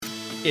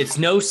It's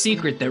no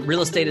secret that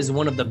real estate is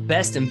one of the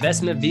best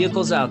investment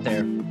vehicles out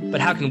there,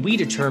 but how can we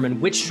determine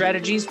which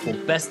strategies will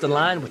best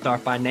align with our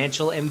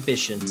financial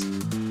ambitions?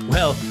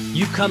 Well,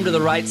 you've come to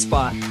the right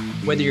spot.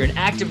 Whether you're an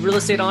active real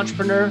estate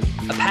entrepreneur,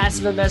 a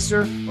passive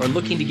investor, or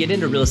looking to get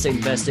into real estate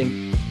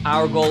investing,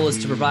 our goal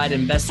is to provide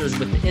investors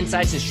with the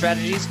insights and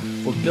strategies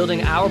for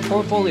building our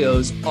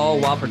portfolios, all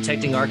while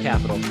protecting our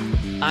capital.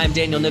 I'm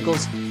Daniel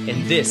Nichols,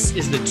 and this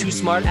is the Too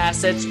Smart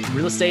Assets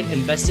Real Estate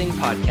Investing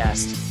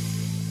Podcast.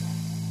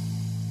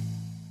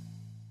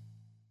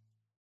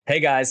 Hey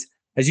guys,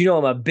 as you know,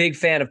 I'm a big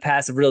fan of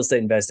passive real estate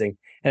investing.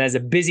 And as a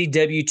busy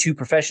W-2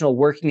 professional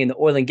working in the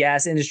oil and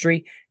gas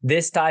industry,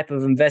 this type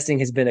of investing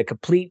has been a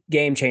complete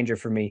game changer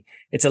for me.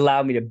 It's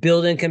allowed me to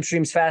build income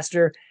streams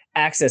faster,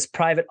 access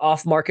private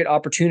off-market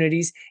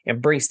opportunities,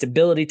 and bring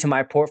stability to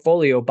my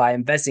portfolio by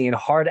investing in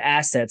hard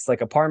assets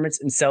like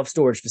apartments and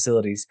self-storage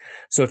facilities.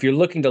 So if you're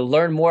looking to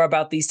learn more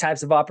about these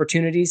types of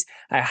opportunities,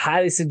 I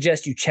highly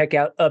suggest you check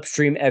out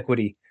Upstream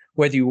Equity.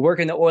 Whether you work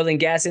in the oil and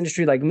gas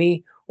industry like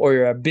me, or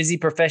you're a busy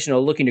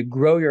professional looking to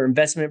grow your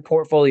investment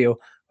portfolio,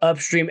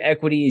 Upstream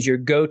Equity is your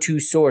go-to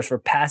source for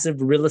passive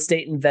real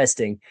estate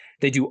investing.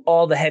 They do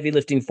all the heavy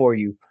lifting for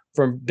you,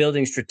 from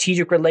building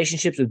strategic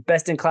relationships with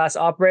best-in-class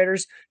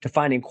operators to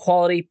finding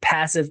quality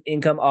passive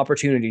income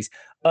opportunities.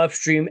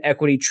 Upstream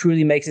Equity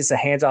truly makes this a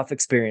hands-off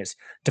experience.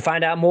 To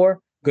find out more,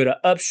 go to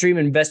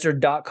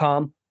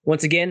upstreaminvestor.com.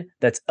 Once again,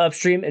 that's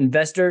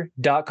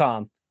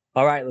upstreaminvestor.com.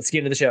 All right, let's get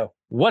into the show.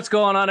 What's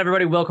going on,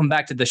 everybody? Welcome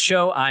back to the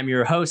show. I'm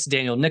your host,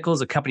 Daniel Nichols,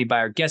 accompanied by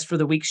our guest for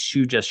the week,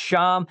 Shuja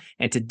Sham.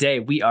 And today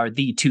we are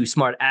the Too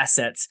Smart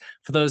Assets.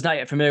 For those not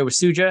yet familiar with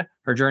Shuja,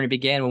 her journey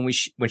began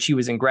when she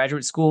was in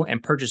graduate school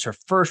and purchased her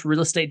first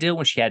real estate deal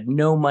when she had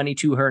no money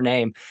to her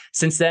name.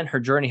 Since then, her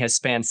journey has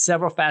spanned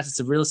several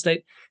facets of real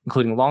estate,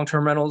 including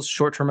long-term rentals,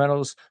 short-term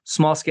rentals,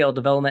 small-scale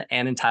development,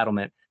 and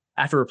entitlement.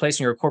 After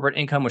replacing her corporate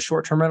income with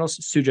short-term rentals,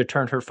 Shuja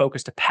turned her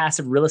focus to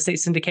passive real estate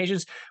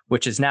syndications,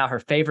 which is now her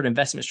favorite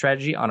investment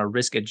strategy on a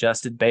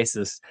risk-adjusted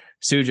basis.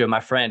 Shuja,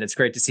 my friend, it's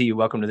great to see you.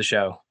 Welcome to the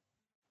show.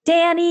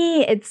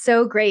 Danny, it's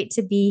so great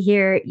to be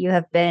here. You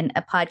have been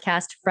a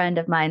podcast friend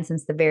of mine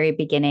since the very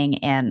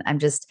beginning, and I'm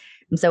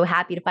so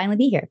happy to finally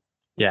be here.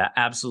 Yeah,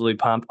 absolutely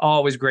pumped.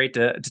 Always great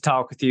to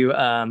talk with you.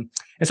 And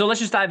so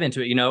let's just dive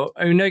into it. I know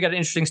you got an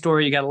interesting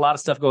story. You got a lot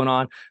of stuff going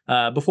on.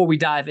 Before we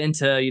dive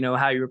into,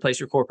 how you replace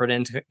your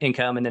corporate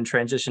income and then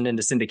transition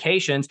into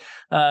syndications,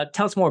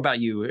 tell us more about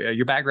you,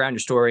 your background, your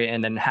story,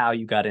 and then how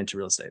you got into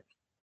real estate.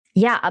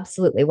 Yeah,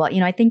 absolutely. Well,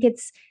 I think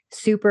it's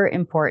super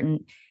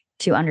important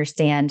to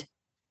understand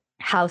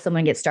how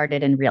someone gets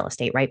started in real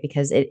estate, right?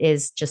 Because it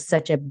is just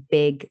such a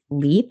big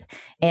leap.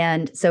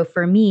 And so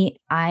for me,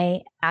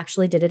 I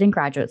actually did it in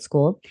graduate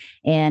school.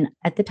 And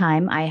at the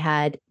time, I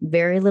had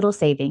very little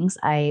savings.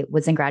 I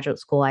was in graduate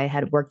school. I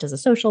had worked as a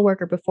social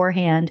worker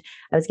beforehand.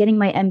 I was getting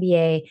my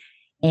MBA,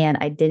 and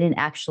I didn't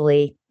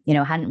actually,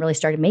 hadn't really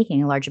started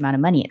making a large amount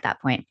of money at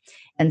that point.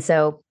 And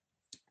so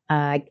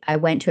I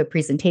went to a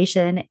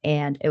presentation,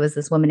 and it was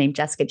this woman named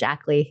Jessica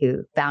Jackley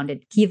who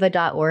founded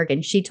Kiva.org.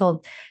 And she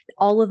told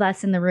all of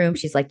us in the room,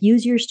 she's like,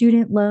 use your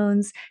student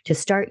loans to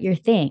start your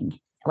thing,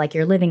 like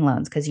your living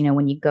loans. Because,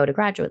 when you go to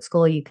graduate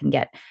school, you can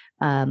get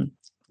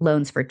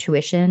loans for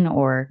tuition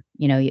or,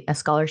 a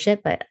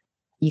scholarship, but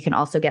you can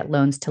also get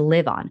loans to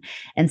live on.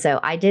 And so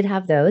I did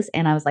have those.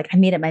 And I was like, I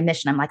made it my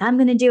mission. I'm like, I'm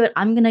going to do it.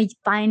 I'm going to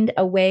find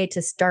a way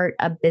to start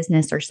a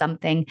business or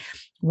something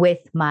with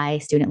my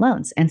student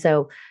loans. And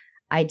so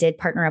I did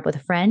partner up with a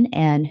friend,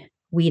 and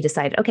we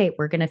decided, okay,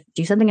 we're going to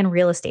do something in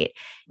real estate.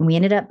 And we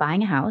ended up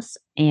buying a house,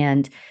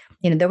 and,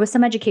 there was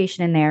some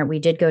education in there. We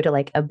did go to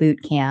like a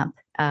boot camp.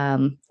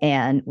 And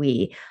then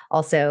we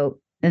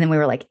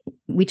were like,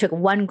 we took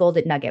one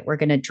golden nugget. We're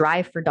going to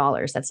drive for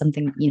dollars. That's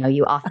something,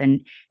 you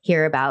often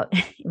hear about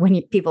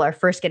when people are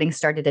first getting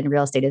started in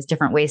real estate, is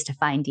different ways to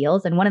find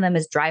deals. And one of them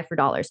is drive for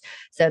dollars.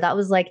 So that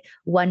was like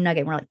one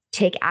nugget. We're like,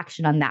 take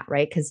action on that,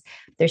 right? Because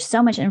there's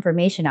so much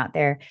information out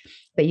there,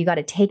 but you got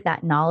to take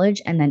that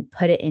knowledge and then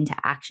put it into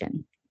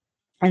action.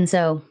 And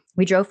so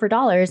we drove for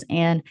dollars,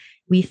 and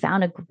we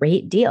found a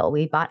great deal.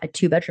 We bought a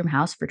 2-bedroom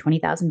house for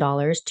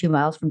 $20,000, 2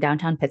 miles from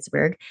downtown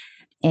Pittsburgh.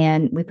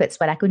 And we put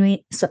sweat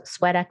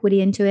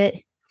equity into it.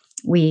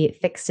 We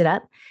fixed it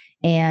up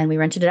and we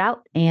rented it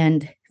out.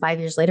 And 5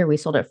 years later, we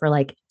sold it for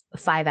like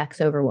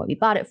 5x over what we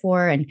bought it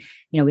for. And,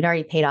 we'd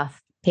already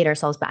paid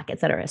ourselves back, et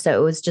cetera. So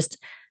it was just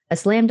a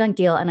slam dunk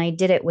deal. And I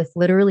did it with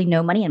literally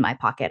no money in my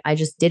pocket. I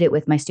just did it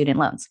with my student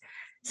loans.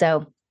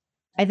 So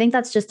I think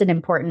that's just an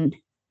important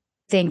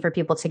thing for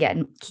people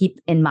to keep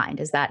in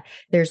mind, is that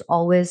there's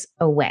always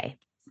a way.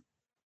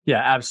 Yeah,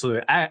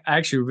 absolutely. I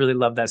actually really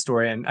love that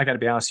story. And I got to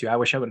be honest with you, I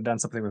wish I would have done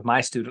something with my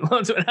student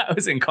loans when I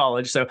was in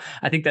college. So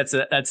I think that's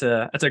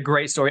a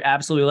great story.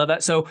 Absolutely love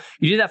that. So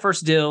you did that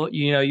first deal,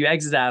 you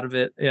exited out of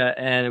it,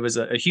 and it was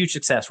a huge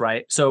success,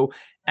 right? So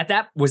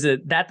was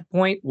it that the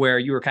point where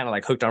you were kind of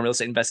like hooked on real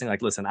estate investing?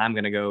 Like, listen, I'm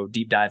going to go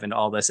deep dive into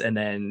all this. And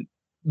then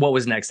what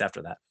was next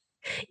after that?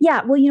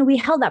 Yeah. Well, we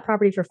held that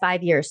property for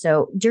 5 years.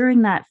 So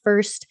during that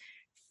first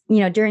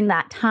during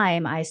that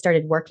time, I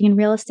started working in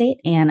real estate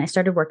and I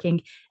started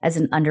working as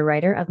an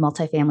underwriter of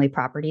multifamily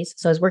properties.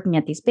 So I was working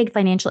at these big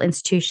financial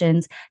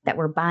institutions that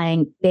were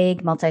buying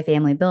big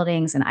multifamily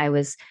buildings. And I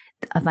was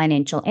a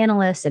financial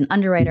analyst and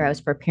underwriter. I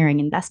was preparing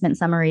investment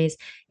summaries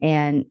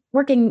and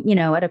working,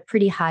 at a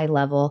pretty high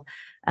level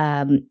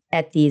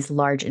at these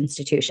large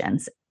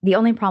institutions. The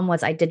only problem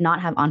was I did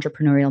not have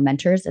entrepreneurial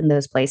mentors in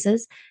those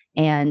places.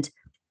 And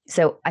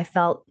so I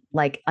felt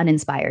like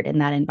uninspired in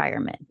that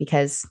environment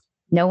because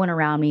no one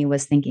around me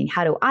was thinking,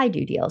 how do I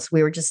do deals?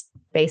 We were just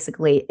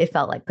basically, it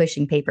felt like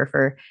pushing paper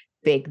for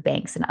big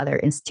banks and other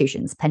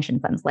institutions, pension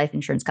funds, life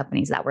insurance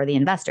companies that were the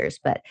investors.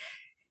 But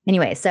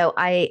anyway, so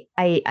I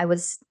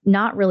was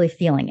not really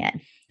feeling it.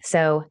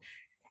 So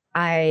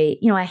I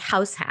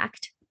house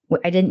hacked.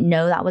 I didn't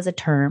know that was a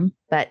term,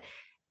 but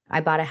I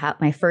bought a house.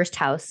 My first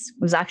house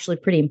was actually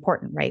pretty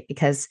important, right?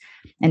 Because,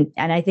 and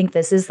I think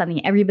this is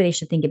something everybody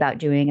should think about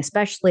doing,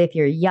 especially if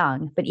you're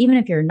young. But even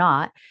if you're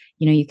not,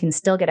 you can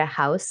still get a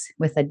house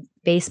with a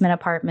basement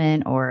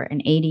apartment or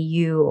an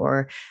ADU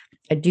or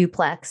a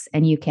duplex,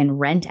 and you can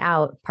rent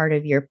out part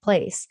of your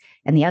place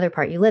and the other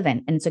part you live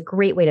in. And it's a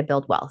great way to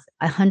build wealth.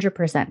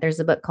 100%. There's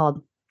a book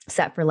called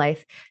Set for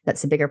Life.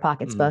 That's the Bigger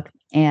Pockets book.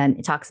 And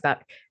it talks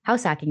about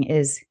house hacking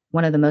is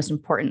one of the most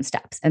important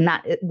steps. And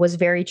that was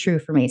very true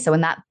for me. So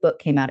when that book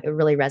came out, it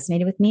really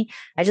resonated with me.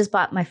 I just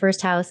bought my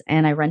first house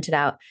and I rented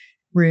out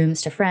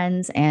rooms to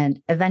friends.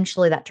 And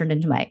eventually that turned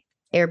into my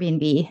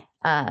Airbnb,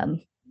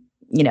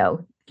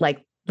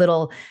 like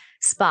little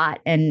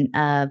spot. And,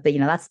 but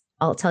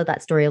I'll tell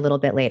that story a little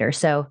bit later.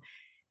 So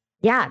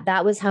yeah,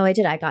 that was how I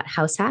did. I got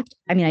house hacked.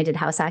 I did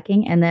house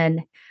hacking. And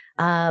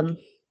then,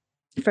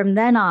 from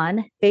then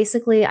on,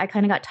 basically, I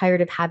kind of got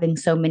tired of having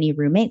so many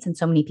roommates and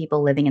so many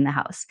people living in the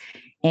house.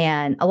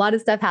 And a lot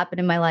of stuff happened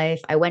in my life.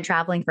 I went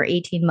traveling for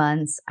 18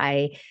 months.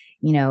 I,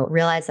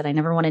 realized that I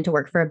never wanted to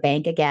work for a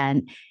bank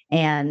again.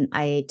 And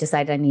I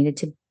decided I needed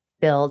to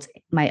build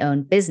my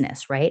own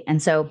business, right?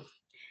 And so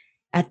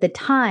at the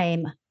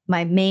time,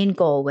 my main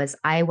goal was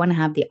I want to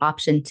have the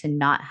option to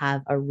not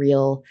have a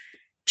real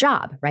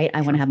job, right?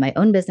 I want to have my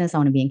own business. I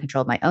want to be in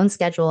control of my own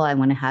schedule. I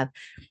want to have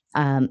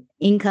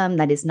income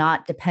that is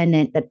not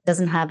dependent, that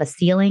doesn't have a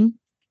ceiling.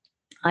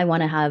 I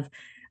want to have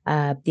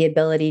the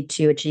ability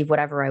to achieve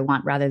whatever I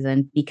want rather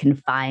than be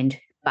confined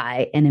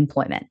by an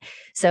employment.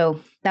 So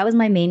that was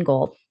my main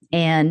goal.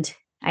 And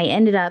I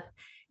ended up,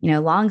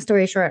 long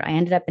story short, I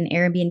ended up in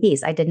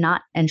Airbnbs. I did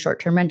not, and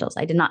short-term rentals.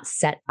 I did not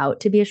set out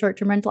to be a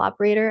short-term rental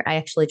operator. I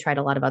actually tried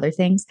a lot of other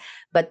things,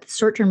 but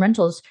short-term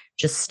rentals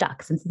just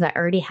stuck. Since I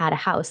already had a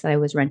house that I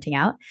was renting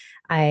out,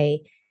 I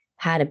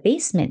had a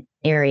basement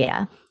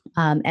area.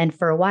 And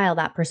for a while,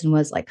 that person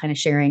was like kind of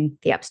sharing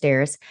the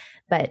upstairs.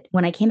 But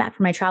when I came back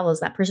from my travels,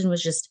 that person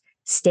was just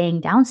staying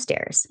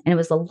downstairs. And it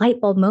was a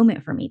light bulb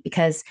moment for me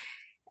because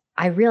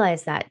I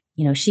realized that,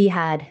 she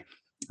had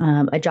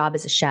a job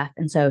as a chef.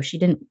 And so she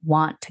didn't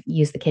want to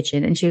use the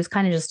kitchen and she was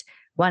kind of just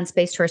wanted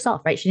space to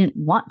herself, right? She didn't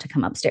want to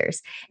come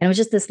upstairs. And it was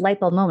just this light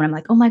bulb moment. I'm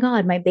like, oh my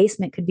God, my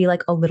basement could be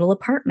like a little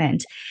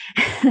apartment.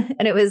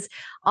 And it was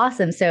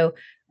awesome. So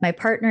my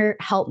partner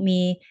helped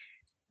me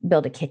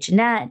build a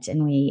kitchenette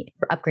and we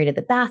upgraded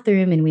the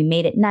bathroom and we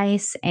made it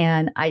nice.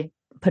 And I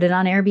put it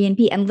on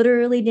Airbnb. And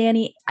literally,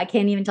 Danny, I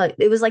can't even tell you,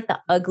 it was like the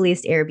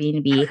ugliest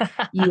Airbnb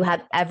you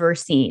have ever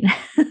seen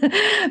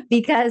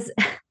because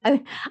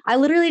I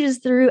literally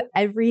just threw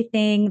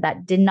everything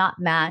that did not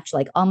match,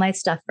 like all my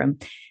stuff from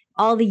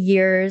all the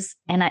years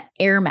and an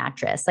air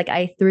mattress. Like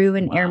I threw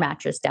an air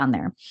mattress down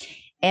there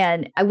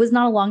and I was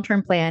not a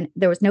long-term plan.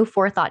 There was no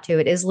forethought to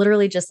it. It was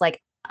literally just like,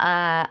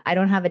 I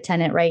don't have a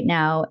tenant right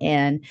now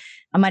and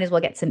I might as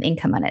well get some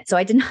income on it. So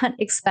I did not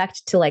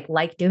expect to like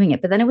doing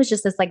it. But then it was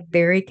just this like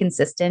very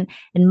consistent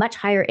and much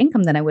higher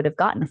income than I would have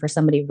gotten for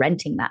somebody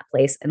renting that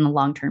place in the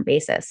long-term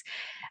basis.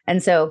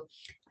 And so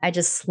I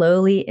just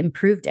slowly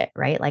improved it,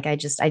 right? Like I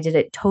did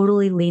it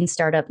totally lean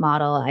startup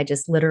model. I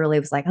just literally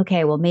was like,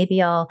 okay, well,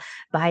 maybe I'll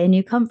buy a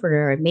new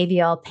comforter and maybe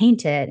I'll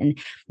paint it and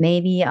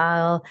maybe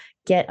I'll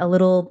get a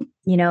little,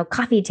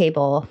 coffee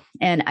table.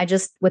 And I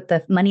just, with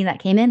the money that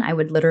came in, I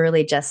would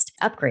literally just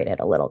upgrade it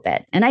a little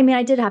bit. And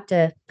I did have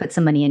to put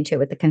some money into it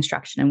with the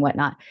construction and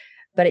whatnot,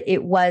 but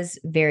it was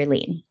very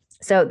lean.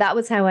 So that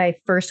was how I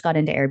first got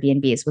into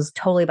Airbnbs, was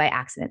totally by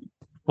accident.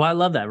 Well, I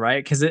love that,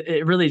 right? Because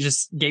it really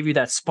just gave you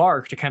that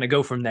spark to kind of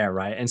go from there,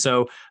 right? And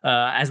so,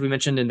 as we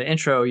mentioned in the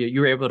intro, you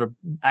were able to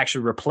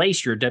actually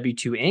replace your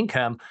W-2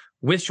 income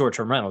with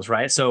short-term rentals,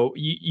 right? So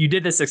you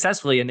did this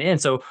successfully in the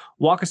end. So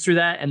walk us through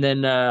that, and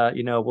then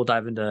we'll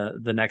dive into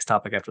the next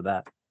topic after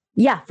that.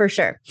 Yeah, for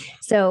sure.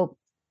 So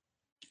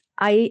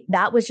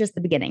that was just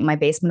the beginning, my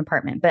basement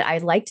apartment, but I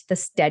liked the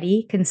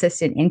steady,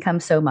 consistent income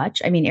so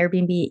much.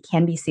 Airbnb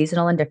can be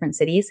seasonal in different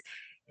cities.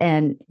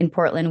 And in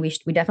Portland, we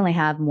definitely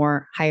have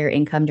more higher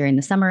income during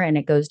the summer and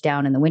it goes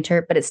down in the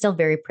winter, but it's still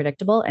very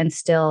predictable and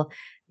still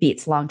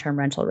beats long-term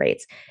rental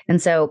rates.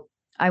 And so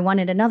I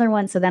wanted another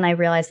one. So then I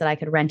realized that I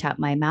could rent out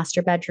my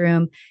master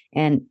bedroom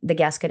and the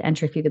guests could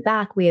enter through the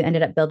back. We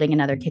ended up building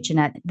another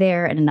kitchenette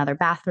there and another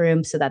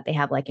bathroom so that they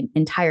have like an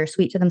entire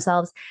suite to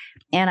themselves.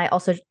 And I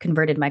also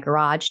converted my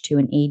garage to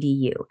an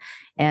ADU.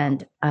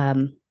 And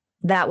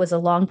that was a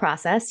long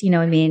process.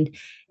 I mean,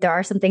 there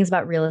are some things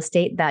about real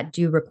estate that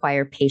do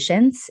require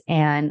patience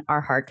and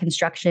are hard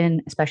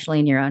construction, especially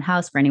in your own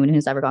house. For anyone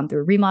who's ever gone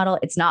through a remodel,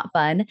 it's not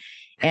fun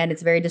and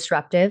it's very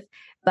disruptive.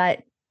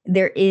 But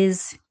there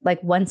is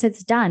like, once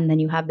it's done, then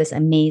you have this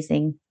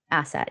amazing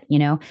asset,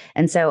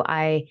 And so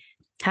I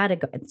had to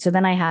go. So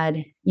then I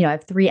had, I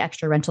have 3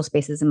 extra rental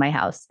spaces in my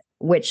house,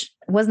 which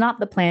was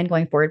not the plan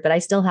going forward, but I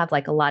still have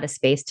like a lot of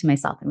space to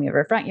myself. And we have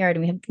a front yard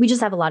and we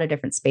just have a lot of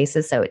different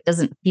spaces. So it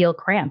doesn't feel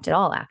cramped at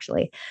all,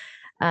 actually.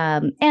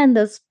 And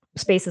those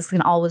spaces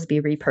can always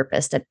be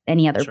repurposed at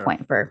any other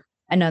point for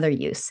another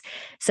use.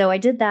 So I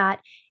did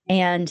that.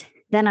 And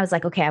then I was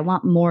like, okay, I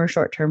want more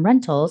short-term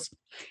rentals.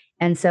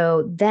 And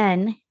so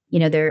then,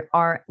 there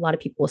are a lot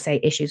of people will say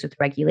issues with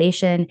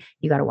regulation.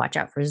 You got to watch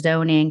out for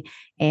zoning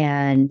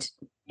and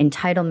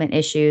entitlement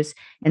issues.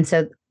 And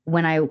so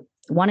when I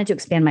wanted to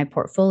expand my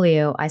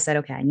portfolio, I said,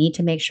 okay, I need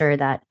to make sure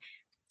that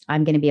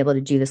I'm going to be able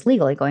to do this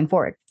legally going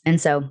forward. And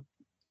so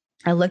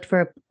I looked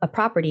for a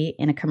property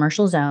in a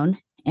commercial zone,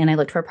 and I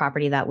looked for a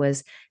property that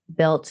was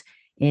built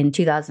in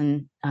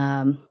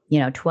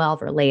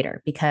 2012 or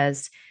later,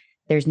 because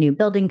there's new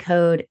building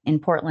code in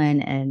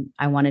Portland, and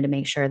I wanted to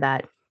make sure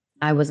that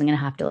I wasn't going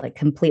to have to like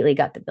completely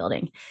gut the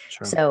building.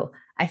 Sure. So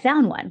I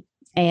found one,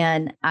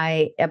 and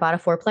I bought a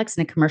 4-plex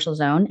in a commercial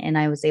zone, and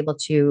I was able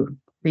to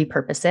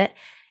repurpose it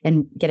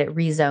and get it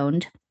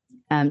rezoned,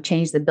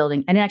 change the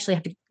building. I didn't actually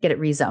have to get it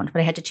rezoned,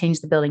 but I had to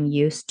change the building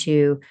use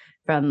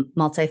from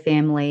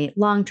multifamily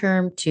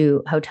long-term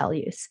to hotel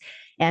use.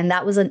 And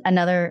that was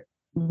another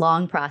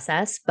long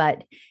process,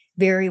 but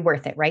very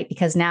worth it, right?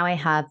 Because now I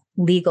have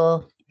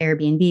legal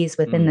Airbnbs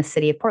within the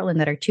city of Portland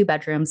that are 2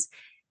 bedrooms.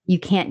 You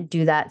can't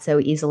do that so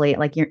easily.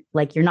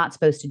 You're not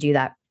supposed to do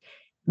that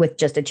with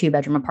just a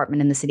 2-bedroom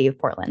apartment in the city of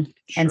Portland.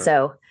 Sure. And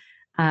so,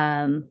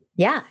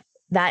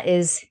 that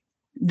is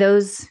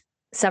those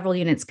several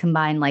units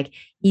combined, like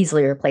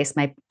easily replace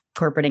my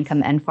corporate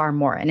income and far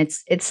more. And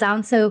it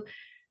sounds so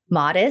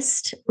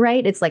modest,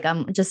 right? It's like,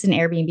 I'm just an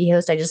Airbnb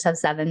host. I just have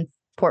 7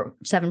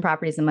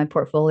 properties in my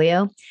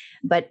portfolio,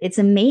 but it's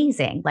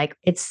amazing. Like,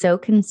 it's so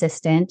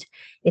consistent.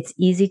 It's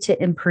easy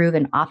to improve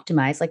and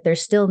optimize. Like,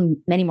 there's still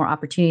many more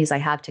opportunities I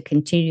have to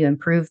continue to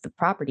improve the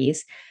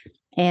properties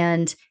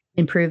and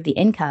improve the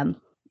income.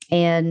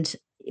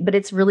 But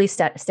it's really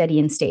steady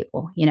and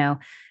stable,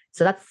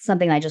 So that's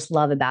something I just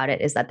love about it,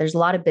 is that there's a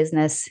lot of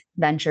business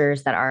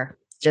ventures that are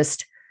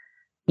just,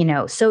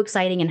 so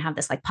exciting and have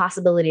this like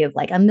possibility of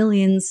like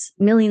millions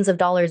of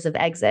dollars of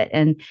exit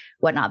and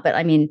whatnot. But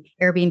I mean,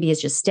 Airbnb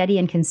is just steady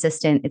and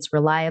consistent. It's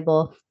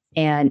reliable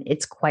and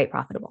it's quite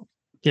profitable.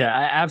 Yeah,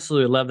 I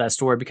absolutely love that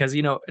story because,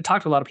 I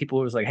talked to a lot of people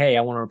who was like, hey,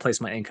 I want to replace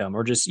my income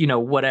or just,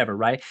 whatever,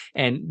 right?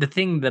 And the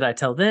thing that I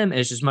tell them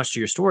is, just much to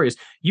your story, is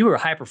you were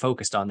hyper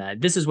focused on that.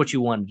 This is what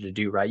you wanted to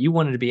do, right? You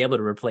wanted to be able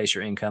to replace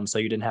your income so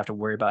you didn't have to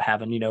worry about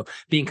having,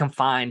 being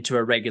confined to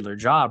a regular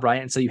job,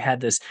 right? And so you had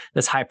this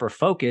hyper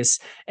focus.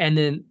 And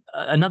then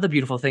another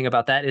beautiful thing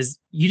about that is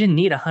you didn't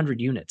need 100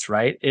 units,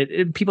 right?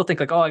 People think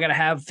like, oh, I got to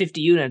have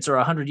 50 units or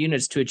 100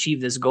 units to achieve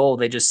this goal.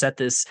 They just set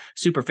this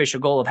superficial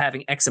goal of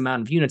having X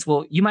amount of units.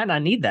 Well, you might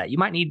not need that. You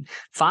might need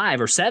 5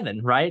 or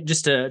 7, right?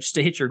 Just to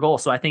hit your goal.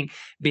 So I think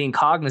being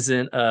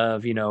cognizant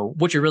of,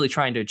 what you're really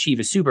trying to achieve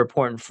is super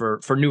important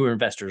for newer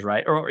investors,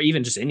 right? Or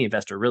even just any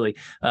investor, really.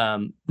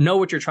 Know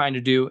what you're trying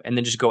to do and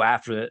then just go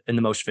after it in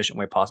the most efficient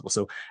way possible.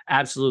 So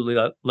absolutely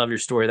love your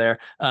story there.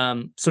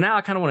 So now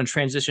I kind of want to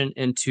transition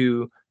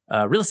into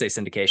real estate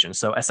syndications.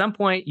 So at some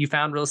point you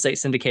found real estate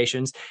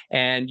syndications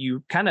and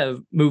you kind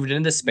of moved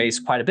into this space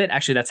quite a bit.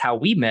 Actually, that's how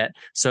we met.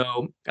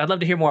 So I'd love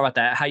to hear more about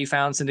that, how you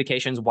found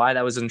syndications, why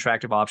that was an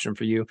attractive option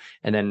for you,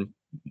 and then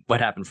what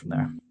happened from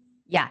there.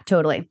 Yeah,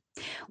 totally.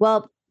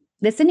 Well,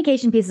 the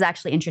syndication piece is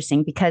actually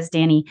interesting because,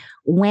 Danny,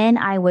 when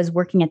I was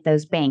working at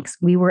those banks,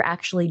 we were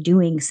actually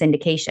doing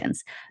syndications.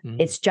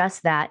 It's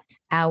just that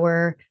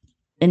our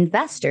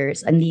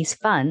investors and these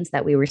funds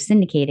that we were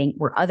syndicating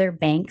were other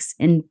banks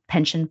and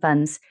pension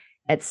funds,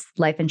 at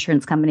life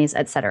insurance companies,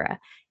 et cetera.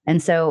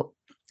 And so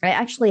I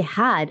actually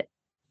had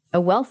a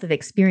wealth of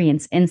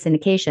experience in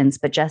syndications,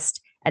 but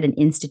just at an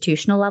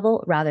institutional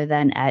level rather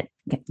than at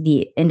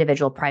the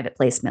individual private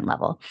placement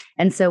level.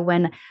 And so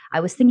when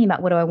I was thinking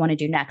about what do I want to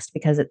do next,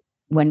 because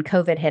when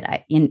COVID hit,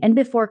 and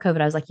before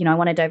COVID, I was like, I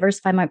want to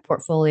diversify my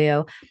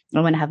portfolio.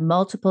 I want to have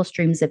multiple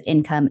streams of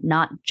income,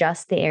 not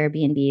just the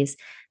Airbnbs.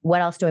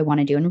 What else do I want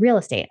to do in real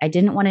estate? I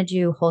didn't want to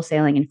do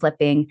wholesaling and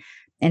flipping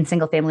and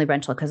single family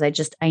rental because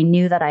I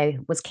knew that I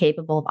was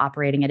capable of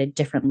operating at a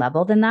different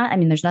level than that. I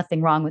mean, there's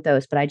nothing wrong with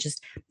those, but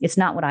it's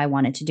not what I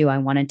wanted to do. I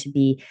wanted to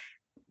be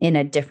in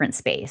a different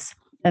space.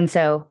 And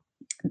so,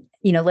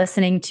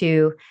 listening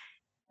to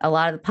a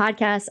lot of the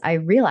podcasts, I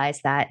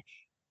realized that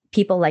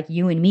people like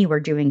you and me were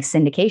doing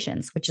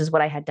syndications, which is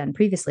what I had done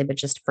previously, but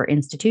just for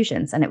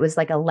institutions. And it was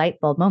like a light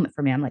bulb moment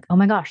for me. I'm like, oh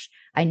my gosh,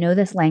 I know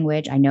this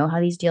language. I know how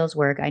these deals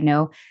work. I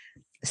know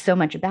so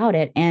much about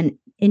it, and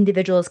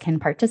individuals can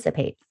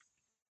participate.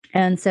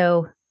 And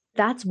so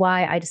that's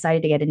why I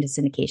decided to get into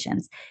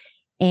syndications.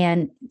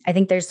 And I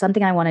think there's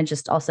something I want to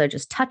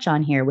just touch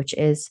on here, which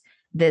is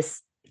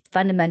this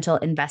fundamental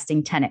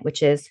investing tenet,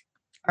 which is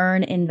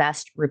earn,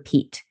 invest,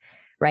 repeat,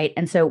 right?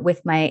 And so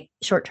with my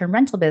short-term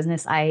rental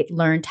business, I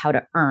learned how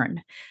to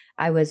earn.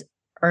 I was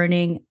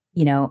earning,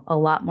 a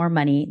lot more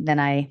money than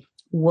I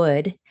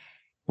would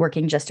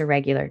working just a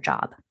regular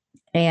job.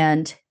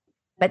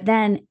 But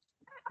then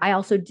I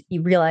also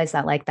realized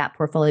that like that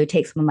portfolio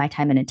takes some of my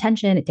time and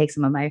attention. It takes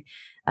some of my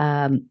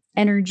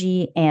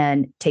energy,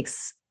 and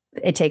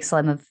it takes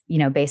some of,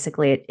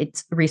 basically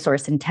it's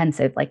resource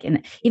intensive. Like,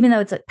 even though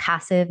it's a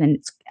passive, and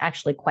it's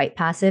actually quite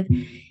passive,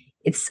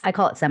 I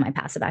call it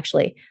semi-passive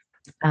actually.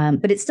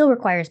 But it still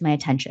requires my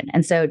attention.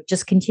 And so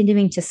just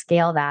continuing to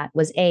scale that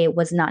was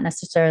not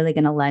necessarily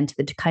going to lend to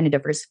the kind of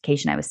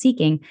diversification I was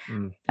seeking.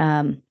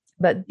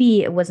 But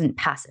B, it wasn't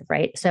passive,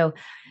 right? So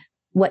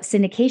what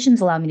syndications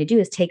allow me to do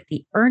is take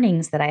the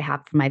earnings that I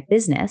have from my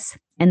business,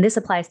 and this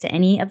applies to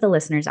any of the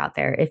listeners out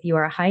there. If you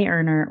are a high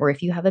earner or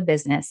if you have a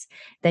business,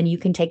 then you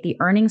can take the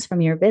earnings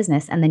from your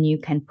business and then you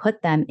can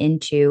put them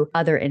into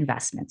other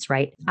investments,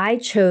 right? I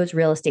chose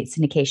real estate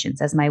syndications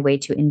as my way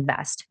to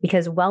invest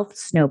because wealth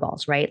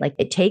snowballs, right? Like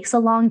it takes a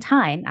long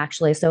time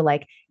actually. So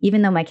like,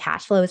 even though my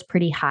cash flow is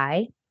pretty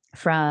high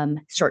from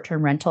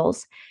short-term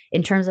rentals,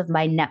 in terms of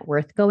my net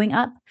worth going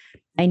up,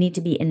 I need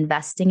to be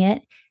investing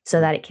it so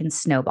that it can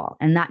snowball.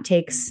 And that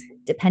takes,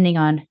 depending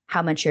on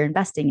how much you're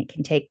investing, it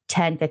can take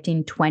 10,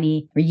 15,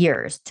 20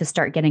 years to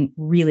start getting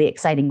really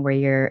exciting where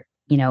you're,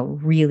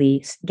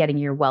 really getting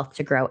your wealth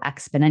to grow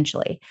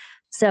exponentially.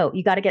 So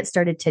you got to get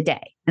started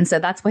today. And so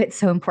that's why it's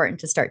so important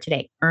to start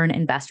today, earn,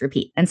 invest,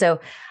 repeat. And so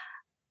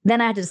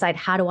then I had to decide,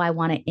 how do I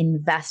want to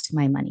invest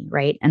my money,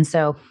 right? And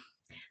so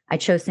I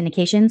chose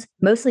syndications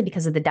mostly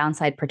because of the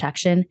downside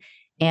protection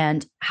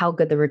and how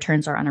good the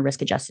returns are on a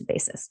risk-adjusted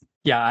basis.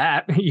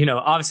 Yeah,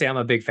 obviously I'm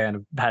a big fan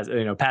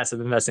of passive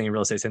investing in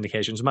real estate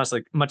syndications,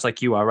 much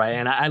like you are, right?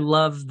 And I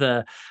love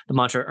the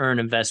mantra earn,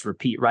 invest,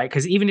 repeat, right?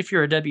 Because even if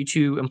you're a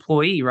W-2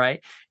 employee,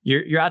 right,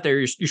 you're out there,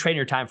 you're trading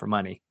your time for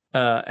money.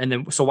 And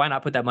then, so why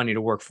not put that money to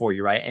work for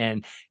you, right?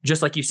 And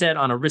just like you said,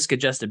 on a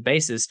risk-adjusted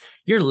basis,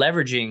 you're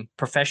leveraging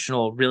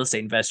professional real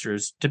estate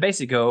investors to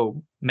basically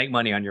go make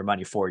money on your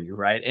money for you,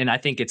 right? And I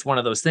think it's one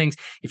of those things,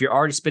 if you're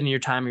already spending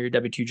your time in your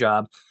W-2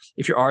 job,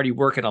 if you're already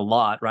working a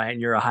lot, right,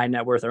 and you're a high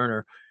net worth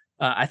earner,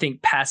 I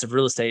think passive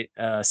real estate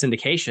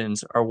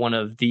syndications are one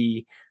of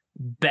the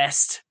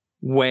best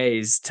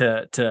ways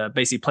to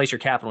basically place your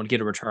capital and get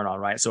a return on,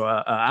 right? So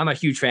I'm a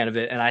huge fan of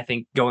it, and I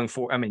think going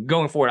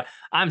forward,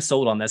 I'm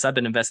sold on this. I've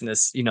been investing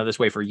this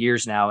way for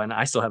years now, and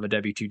I still have a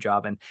W-2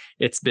 job, and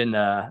it's been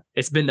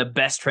the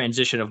best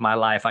transition of my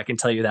life. I can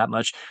tell you that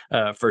much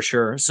for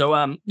sure. So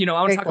I want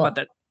to talk about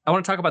that. I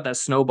want to talk about that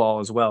snowball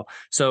as well.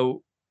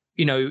 So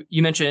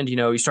you mentioned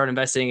you start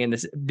investing and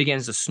this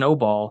begins to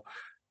snowball.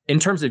 In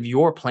terms of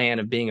your plan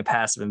of being a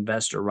passive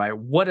investor, right?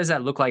 What does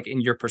that look like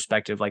in your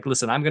perspective? Like,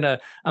 listen, I'm gonna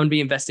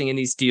be investing in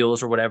these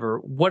deals or whatever.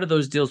 What do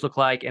those deals look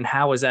like, and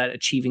how is that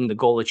achieving the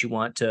goal that you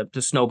want to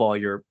snowball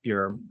your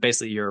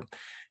basically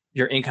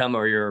your income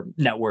or your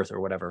net worth or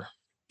whatever?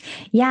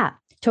 Yeah,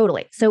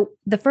 totally. So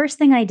the first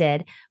thing I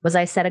did was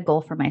I set a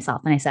goal for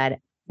myself, and I said,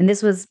 and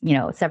this was,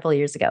 several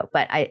years ago,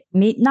 but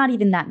not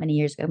even that many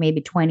years ago, maybe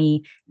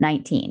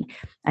 2019.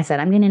 I said,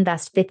 I'm going to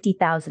invest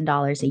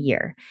 $50,000 a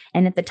year.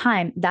 And at the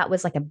time, that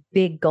was like a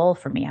big goal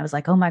for me. I was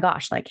like, oh my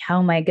gosh, like, how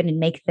am I going to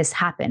make this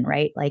happen?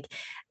 Right. Like,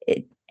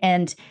 but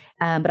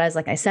I was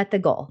like, I set the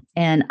goal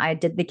and I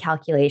did the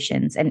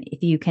calculations. And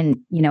if you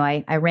can,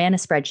 I ran a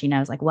spreadsheet and I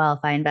was like, well, if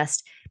I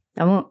invest,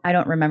 I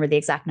don't remember the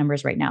exact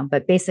numbers right now,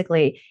 but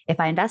basically if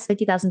I invest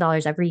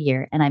 $50,000 every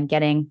year and I'm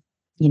getting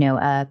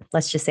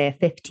let's just say a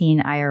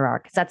 15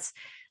 IRR, because that's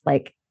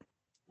like,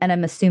 and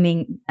I'm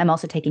assuming I'm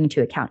also taking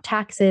into account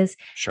taxes,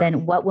 sure.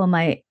 Then what will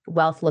my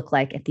wealth look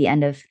like at the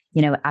end of,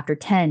 after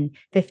 10,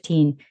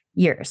 15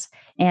 years?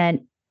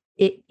 And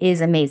it is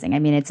amazing. I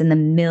mean, it's in the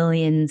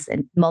millions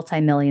and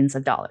multi-millions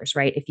of dollars,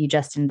 right? If you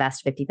just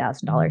invest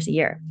 $50,000 a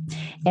year.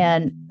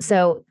 And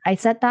so I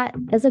set that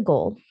as a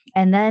goal.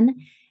 And then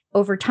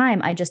over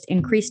time, I just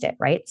increased it,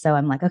 right? So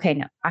I'm like, okay,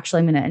 no, actually,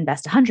 I'm going to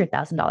invest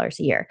 $100,000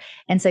 a year.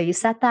 And so you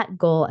set that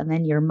goal, and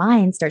then your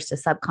mind starts to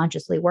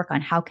subconsciously work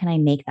on how can I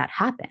make that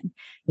happen?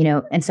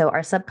 And so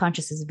our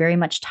subconscious is very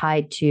much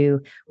tied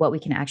to what we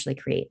can actually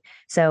create.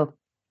 So,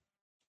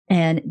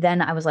 and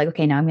then I was like,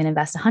 okay, now I'm going to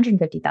invest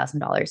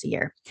 $150,000 a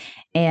year.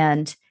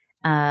 And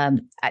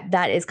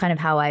that is kind of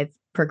how I've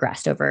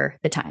progressed over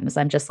the time. Is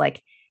I'm just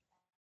like,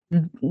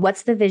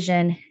 what's the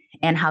vision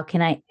and how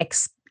can I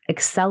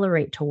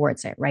accelerate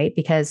towards it, right?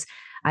 Because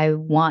I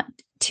want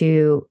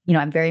to,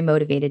 I'm very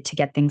motivated to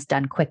get things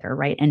done quicker,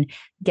 right? And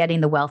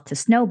getting the wealth to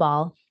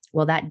snowball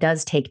Well, that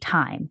does take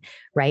time,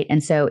 right?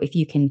 And so if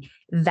you can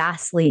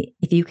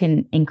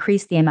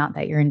increase the amount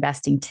that you're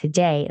investing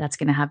today, that's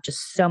going to have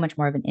just so much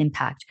more of an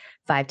impact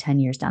 5, 10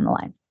 years down the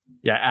line.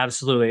 Yeah,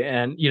 absolutely.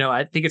 And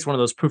I think it's one of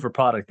those proof of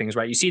product things,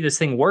 right? You see this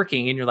thing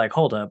working and you're like,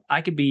 hold up,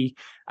 I could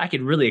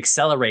really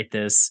accelerate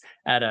this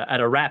at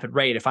a rapid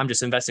rate if I'm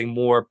just investing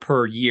more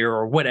per year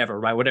or whatever,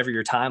 right? Whatever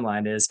your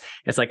timeline is.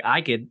 It's like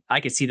I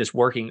could see this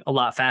working a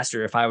lot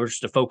faster if I were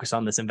just to focus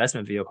on this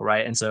investment vehicle,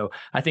 right? And so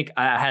I think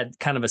I had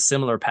kind of a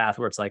similar path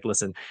where it's like,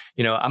 listen,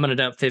 I'm gonna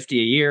dump 50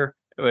 a year,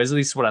 or at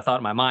least what I thought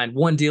in my mind,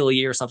 one deal a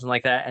year, something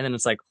like that. And then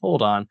it's like,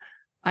 hold on,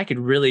 I could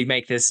really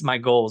make this my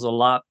goals a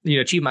lot,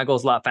 achieve my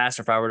goals a lot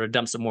faster if I were to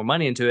dump some more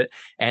money into it.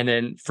 And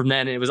then from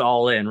then it was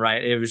all in,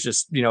 right? It was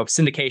just,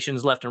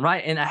 syndications left and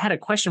right. And I had a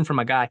question from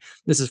a guy.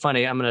 This is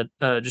funny. I'm going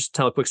to just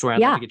tell a quick story.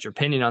 I'd like to get your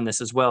opinion on this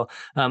as well.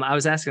 I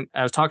was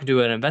talking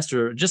to an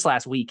investor just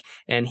last week,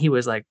 and he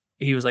was like,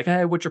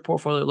 hey, what's your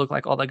portfolio look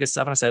like? All that good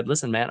stuff. And I said,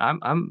 listen, man,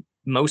 I'm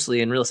mostly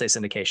in real estate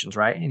syndications,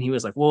 right? And he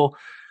was like, well,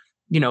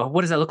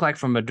 what does that look like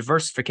from a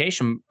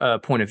diversification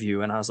point of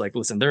view? And I was like,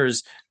 listen,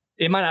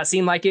 it might not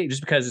seem like it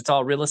just because it's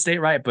all real estate,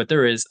 right? But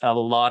there is a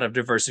lot of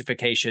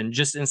diversification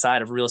just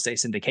inside of real estate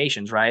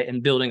syndications, right?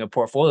 And building a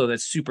portfolio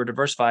that's super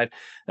diversified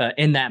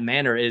in that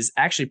manner is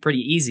actually pretty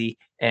easy,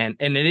 and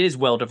it is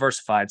well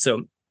diversified.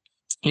 So,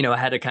 I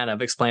had to kind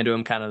of explain to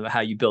him kind of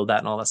how you build that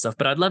and all that stuff.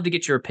 But I'd love to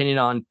get your opinion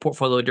on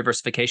portfolio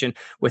diversification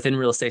within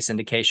real estate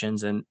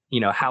syndications and,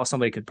 how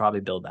somebody could probably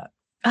build that.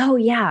 Oh,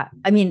 yeah.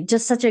 I mean,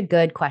 just such a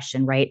good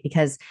question, right?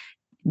 Because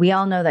we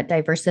all know that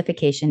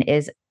diversification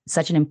is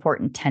such an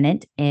important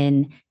tenet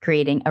in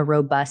creating a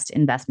robust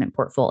investment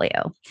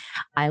portfolio.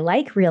 I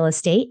like real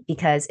estate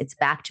because it's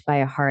backed by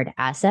a hard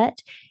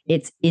asset.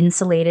 It's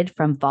insulated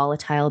from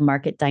volatile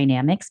market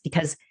dynamics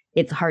because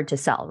it's hard to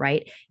sell,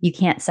 right? You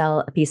can't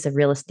sell a piece of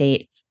real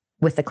estate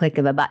with the click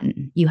of a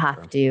button.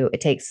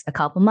 It takes a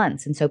couple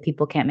months. And so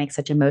people can't make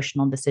such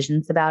emotional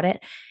decisions about it.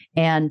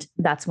 And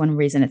that's one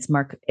reason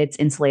it's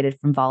insulated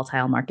from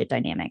volatile market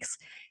dynamics.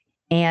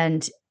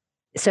 And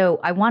so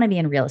I want to be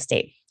in real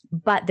estate,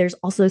 but there's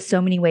also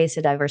so many ways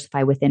to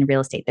diversify within real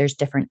estate. There's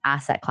different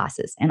asset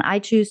classes, and I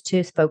choose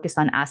to focus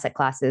on asset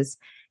classes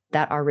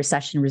that are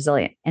recession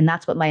resilient. And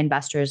that's what my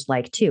investors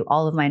like too.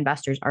 All of my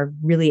investors are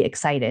really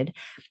excited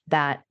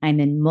that I'm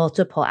in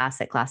multiple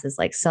asset classes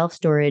like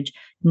self-storage,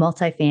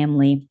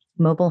 multifamily,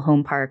 mobile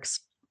home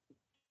parks,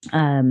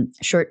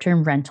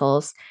 short-term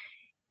rentals.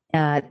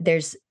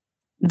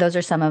 Those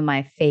are some of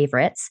my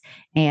favorites.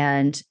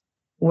 And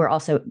we're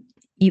also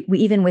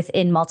even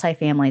within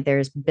multifamily,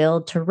 there's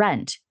build to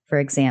rent, for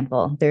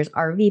example. There's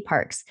RV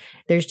parks.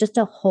 There's just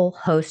a whole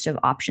host of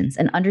options,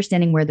 and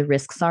understanding where the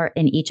risks are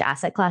in each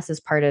asset class is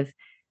part of,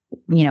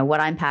 what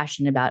I'm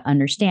passionate about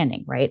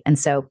understanding, right? And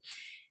so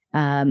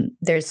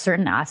there's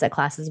certain asset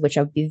classes which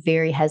I would be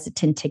very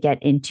hesitant to get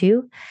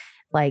into,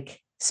 like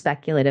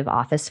speculative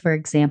office, for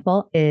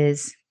example,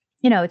 is,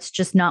 it's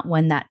just not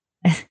one that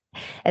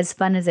as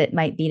fun as it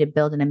might be to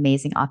build an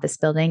amazing office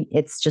building,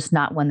 it's just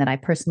not one that I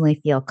personally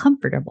feel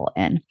comfortable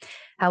in.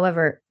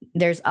 However,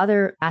 there's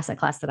other asset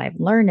class that I've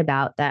learned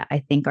about that I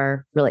think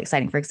are really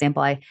exciting. For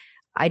example, I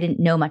didn't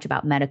know much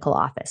about medical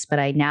office, but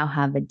I now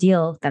have a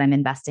deal that I'm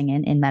investing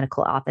in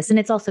medical office. And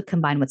it's also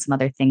combined with some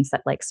other things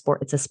that like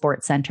it's a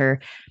sports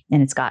center,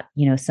 and it's got,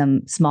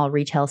 some small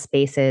retail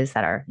spaces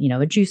that are,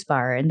 a juice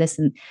bar and this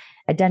and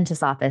a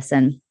dentist office.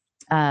 And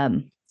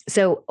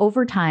so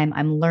over time,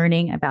 I'm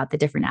learning about the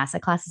different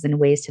asset classes and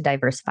ways to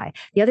diversify.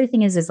 The other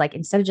thing is like,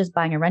 instead of just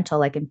buying a rental,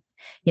 like in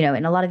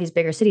a lot of these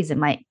bigger cities, it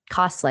might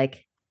cost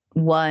like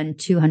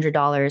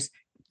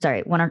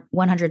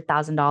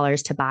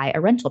 $100,000 to buy a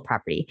rental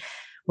property.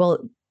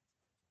 Well,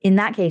 in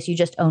that case, you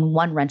just own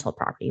one rental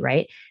property,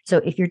 right? So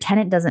if your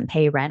tenant doesn't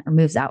pay rent or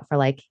moves out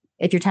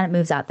if your tenant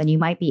moves out, then you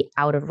might be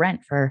out of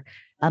rent for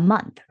a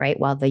month, right?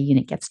 While the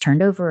unit gets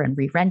turned over and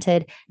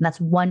re-rented, and that's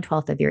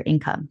 1/12 of your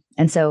income.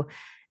 And so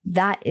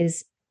that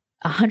is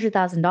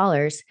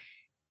 $100,000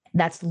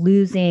 that's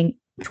losing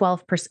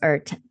 12%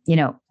 or,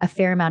 a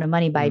fair amount of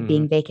money by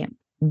being vacant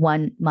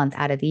 1 month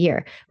out of the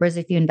year. Whereas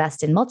if you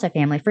invest in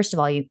multifamily, first of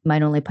all, you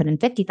might only put in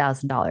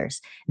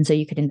 $50,000. And so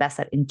you could invest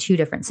that in 2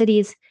 different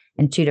cities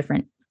and 2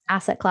 different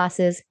asset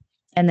classes.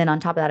 And then on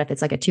top of that, if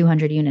it's like a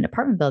 200 unit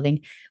apartment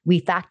building,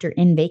 we factor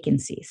in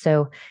vacancy.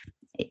 So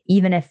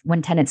even if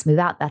when tenants move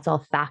out, that's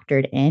all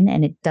factored in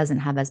and it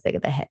doesn't have as big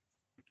of a hit.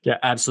 Yeah,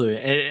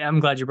 absolutely. I'm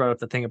glad you brought up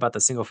the thing about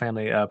the single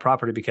family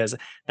property, because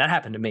that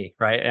happened to me,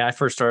 right? And I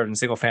first started in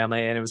single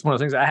family, and it was one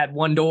of those things. I had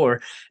one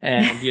door,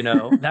 and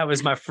that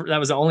was that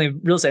was the only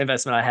real estate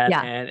investment I had,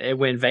 and it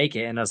went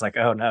vacant. And I was like,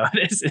 oh no,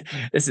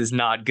 this is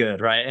not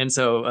good, right? And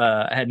so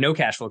I had no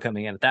cash flow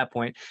coming in at that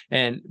point.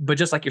 But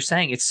just like you're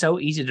saying, it's so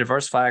easy to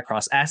diversify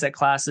across asset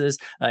classes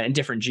in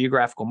different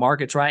geographical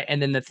markets, right?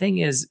 And then the thing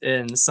is,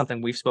 and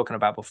something we've spoken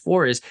about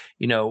before is,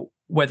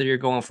 whether you're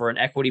going for an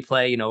equity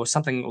play,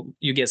 something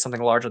you get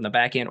something larger on the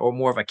back end, or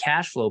more of a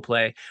cash flow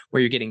play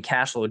where you're getting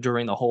cash flow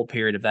during the whole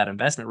period of that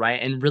investment,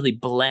 right? And really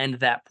blend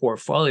that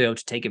portfolio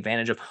to take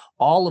advantage of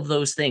all of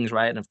those things,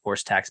 right? And of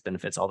course, tax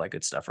benefits, all that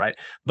good stuff, right?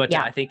 But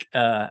I think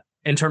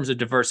in terms of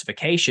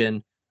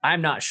diversification,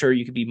 I'm not sure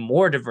you could be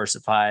more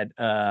diversified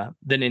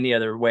than any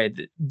other way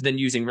than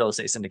using real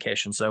estate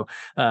syndication. So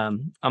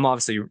I'm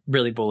obviously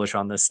really bullish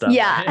on this stuff,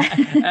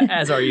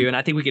 as are you. And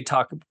I think we could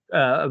talk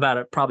about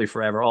it probably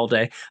forever, all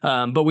day.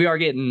 But we are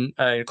getting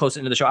close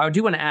into the show. I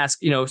do want to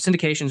ask,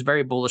 syndications,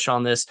 very bullish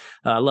on this.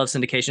 Love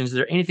syndications. Is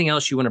there anything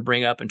else you want to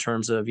bring up in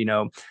terms of,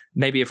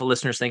 maybe if a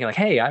listener's thinking like,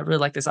 hey, I really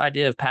like this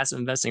idea of passive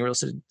investing, real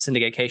estate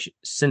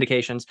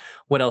syndications.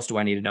 What else do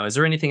I need to know? Is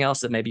there anything else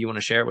that maybe you want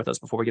to share with us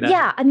before we get out?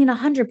 Yeah, I mean,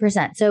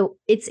 100%. So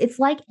it's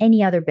like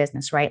any other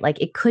business, right?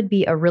 Like it could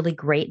be a really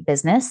great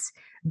business,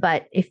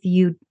 but if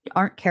you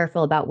aren't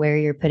careful about where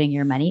you're putting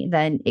your money,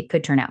 then it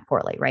could turn out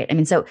poorly, right? I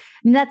mean,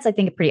 that's, I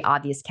think, a pretty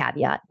obvious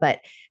caveat,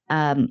 but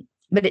I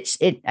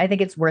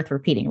think it's worth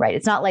repeating, right?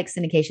 It's not like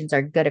syndications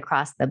are good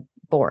across the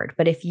board,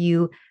 but if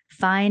you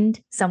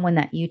find someone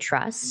that you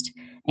trust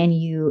and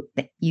you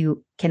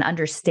can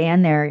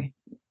understand their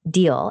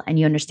deal and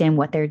you understand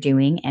what they're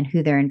doing and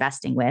who they're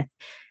investing with,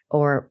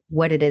 or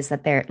what it is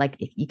that they're like,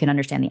 if you can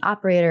understand the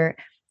operator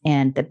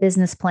and the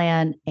business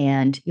plan,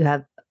 and you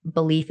have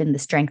belief in the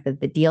strength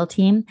of the deal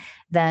team,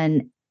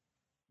 then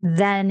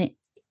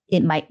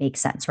it might make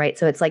sense, right?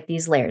 So it's like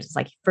these layers. It's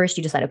like first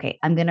you decide, okay,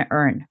 I'm going to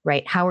earn,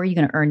 right? How are you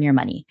going to earn your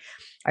money?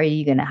 Are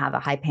you going to have a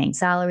high paying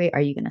salary? Are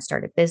you going to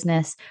start a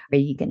business? Are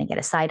you going to get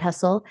a side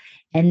hustle?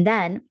 And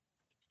then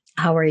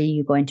how are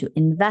you going to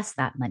invest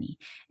that money?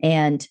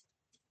 And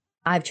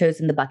I've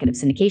chosen the bucket of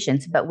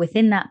syndications, but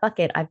within that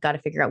bucket, I've got to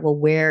figure out, well,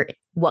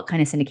 what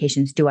kind of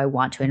syndications do I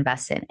want to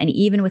invest in? And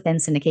even within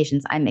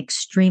syndications, I'm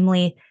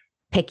extremely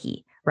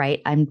picky,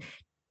 right?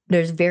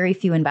 There's very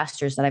few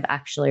investors that I've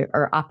actually,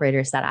 or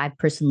operators that I've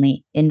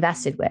personally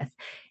invested with.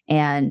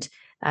 And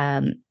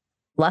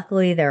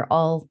luckily they're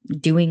all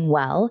doing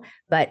well,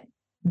 but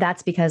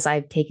that's because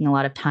I've taken a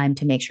lot of time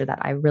to make sure that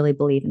I really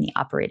believe in the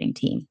operating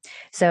team.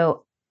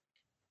 So,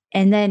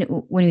 and then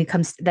when it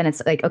comes, then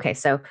it's like, okay,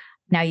 so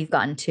now you've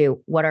gotten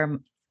to what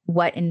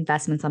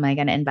investments am I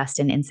going to invest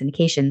in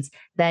syndications?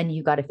 Then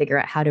you've got to figure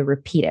out how to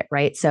repeat it,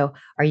 right? So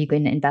are you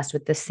going to invest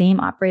with the same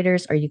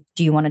operators, or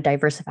do you want to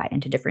diversify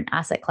into different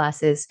asset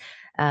classes?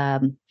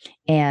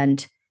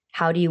 And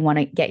how do you want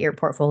to get your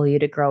portfolio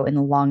to grow in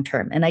the long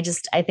term? And I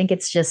think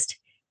it's just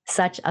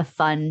such a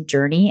fun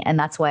journey. And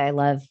that's why I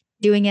love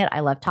doing it.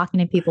 I love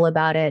talking to people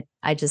about it.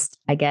 I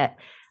get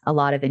a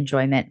lot of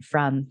enjoyment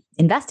from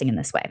investing in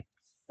this way.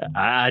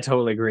 I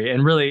totally agree.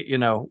 And really,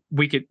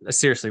 we could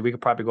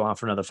probably go on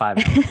for another 5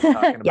 hours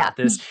talking about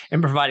this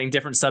and providing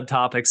different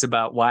subtopics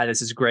about why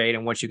this is great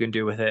and what you can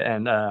do with it.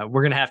 And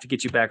we're going to have to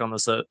get you back on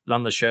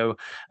the show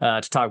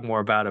to talk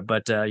more about it.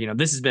 But,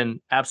 this has been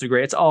absolutely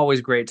great. It's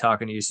always great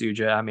talking to you,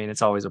 Suja. I mean,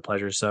 it's always a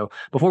pleasure. So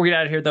before we get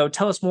out of here, though,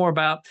 tell us more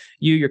about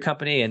you, your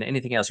company, and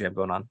anything else you have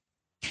going on.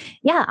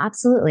 Yeah,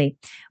 absolutely.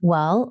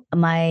 Well,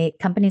 my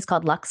company is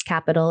called Lux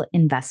Capital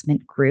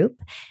Investment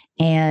Group.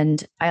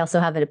 And I also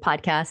have a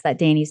podcast that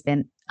Danny's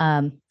been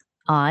on.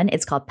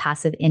 It's called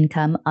Passive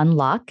Income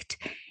Unlocked.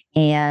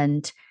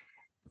 And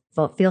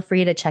feel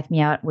free to check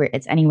me out where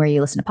it's anywhere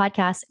you listen to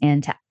podcasts,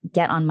 and to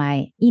get on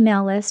my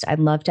email list. I'd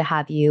love to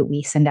have you.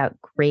 We send out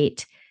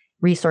great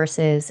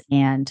resources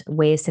and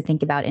ways to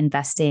think about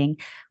investing,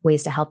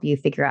 ways to help you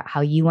figure out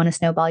how you want to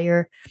snowball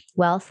your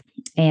wealth.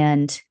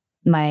 And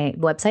my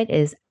website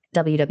is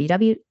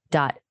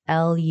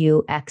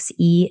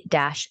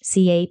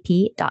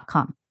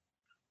www.luxe-cap.com.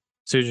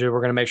 Suja, we're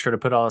going to make sure to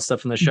put all this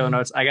stuff in the show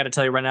notes. I got to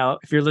tell you right now,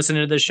 if you're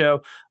listening to this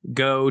show,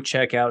 go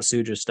check out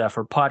Suja's stuff.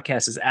 Her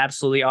podcast is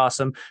absolutely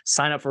awesome.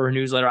 Sign up for her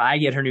newsletter. I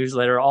get her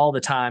newsletter all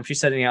the time. She's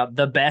sending out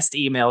the best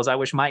emails. I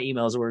wish my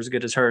emails were as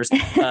good as hers.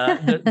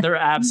 They're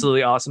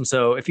absolutely awesome.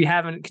 So if you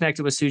haven't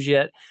connected with Suja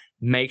yet,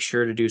 make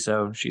sure to do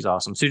so. She's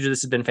awesome. Suja,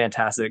 this has been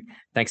fantastic.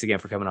 Thanks again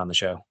for coming on the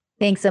show.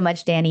 Thanks so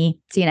much, Danny.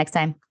 See you next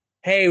time.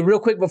 Hey, real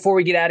quick before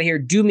we get out of here,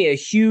 do me a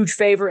huge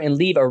favor and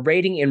leave a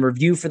rating and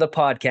review for the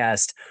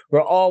podcast.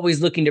 We're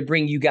always looking to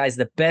bring you guys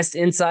the best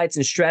insights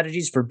and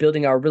strategies for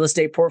building our real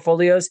estate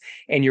portfolios,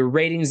 and your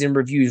ratings and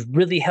reviews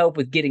really help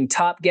with getting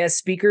top guest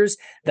speakers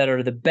that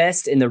are the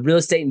best in the real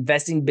estate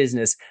investing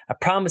business. I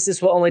promise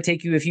this will only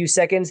take you a few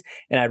seconds,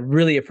 and I'd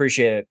really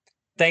appreciate it.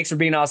 Thanks for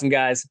being awesome,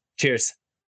 guys. Cheers.